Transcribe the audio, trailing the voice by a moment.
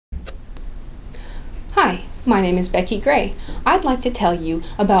My name is Becky Gray. I'd like to tell you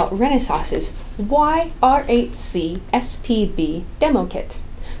about Renesas YR8CSPB demo kit.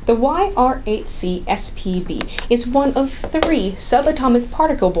 The YR8CSPB is one of 3 subatomic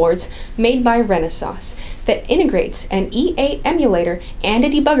particle boards made by Renesas that integrates an E8 emulator and a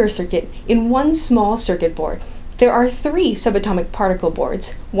debugger circuit in one small circuit board. There are 3 subatomic particle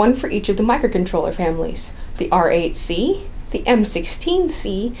boards, one for each of the microcontroller families, the R8C, the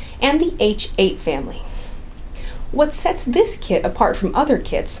M16C, and the H8 family. What sets this kit apart from other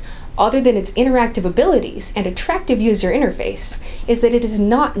kits, other than its interactive abilities and attractive user interface, is that it is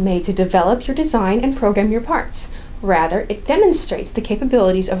not made to develop your design and program your parts. Rather, it demonstrates the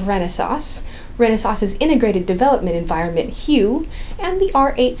capabilities of Renesas's integrated development environment, Hue, and the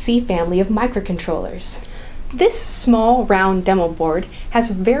R8C family of microcontrollers. This small round demo board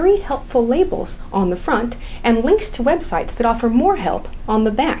has very helpful labels on the front and links to websites that offer more help on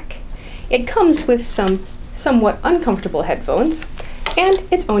the back. It comes with some somewhat uncomfortable headphones and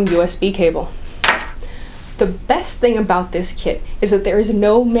its own USB cable. The best thing about this kit is that there is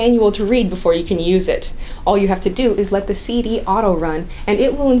no manual to read before you can use it. All you have to do is let the CD auto run and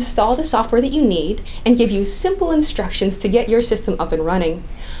it will install the software that you need and give you simple instructions to get your system up and running.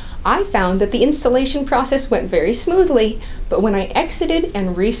 I found that the installation process went very smoothly, but when I exited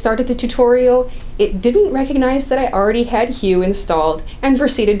and restarted the tutorial, it didn't recognize that I already had Hue installed and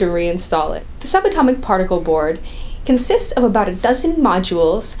proceeded to reinstall it. The subatomic particle board consists of about a dozen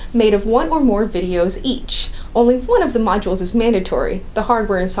modules made of 1 or more videos each. Only one of the modules is mandatory, the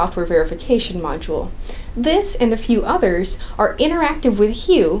hardware and software verification module. This and a few others are interactive with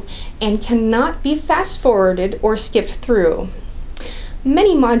Hue and cannot be fast-forwarded or skipped through.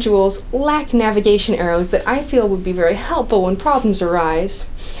 Many modules lack navigation arrows that I feel would be very helpful when problems arise.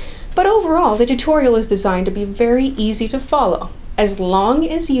 But overall, the tutorial is designed to be very easy to follow, as long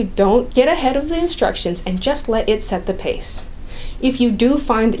as you don't get ahead of the instructions and just let it set the pace. If you do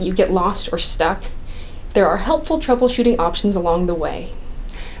find that you get lost or stuck, there are helpful troubleshooting options along the way.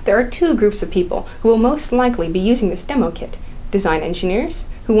 There are 2 groups of people who will most likely be using this demo kit: design engineers,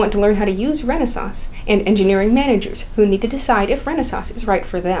 who want to learn how to use Renesas, and engineering managers, who need to decide if Renesas is right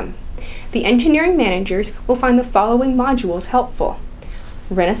for them. The engineering managers will find the following modules helpful: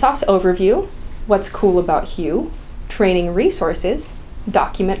 Renesas Overview, What's Cool About Hue, Training Resources,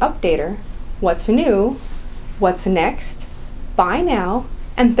 Document Updater, What's New, What's Next, Buy Now,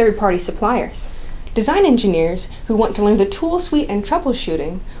 and Third-Party Suppliers. Design engineers who want to learn the tool suite and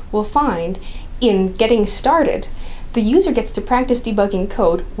troubleshooting will find in Getting Started, the user gets to practice debugging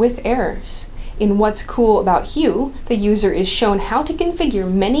code with errors. In What's Cool About Hue, the user is shown how to configure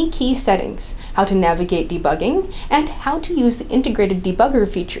many key settings, how to navigate debugging, and how to use the integrated debugger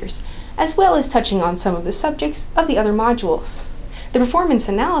features, as well as touching on some of the subjects of the other modules. The Performance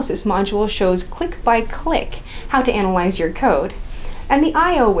Analysis module shows click by click how to analyze your code. And the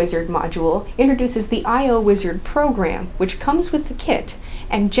I/O Wizard module introduces the I/O Wizard program, which comes with the kit,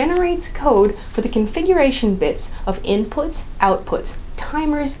 and generates code for the configuration bits of inputs, outputs,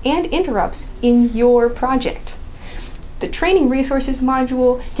 timers, and interrupts in your project. The Training Resources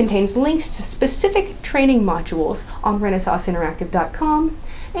module contains links to specific training modules on renesasinteractive.com,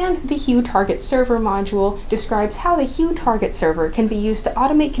 and the Hue Target Server module describes how the Hue Target Server can be used to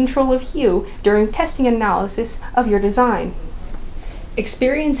automate control of Hue during testing and analysis of your design.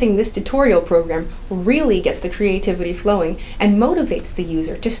 Experiencing this tutorial program really gets the creativity flowing and motivates the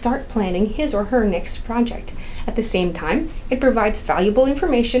user to start planning his or her next project. At the same time, it provides valuable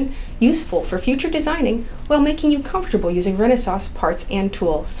information useful for future designing while making you comfortable using Renesas parts and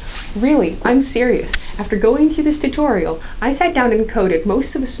tools. Really, I'm serious. After going through this tutorial, I sat down and coded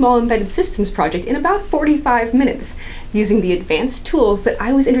most of a small embedded systems project in about 45 minutes, using the advanced tools that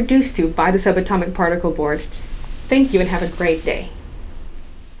I was introduced to by the subatomic particle board. Thank you and have a great day.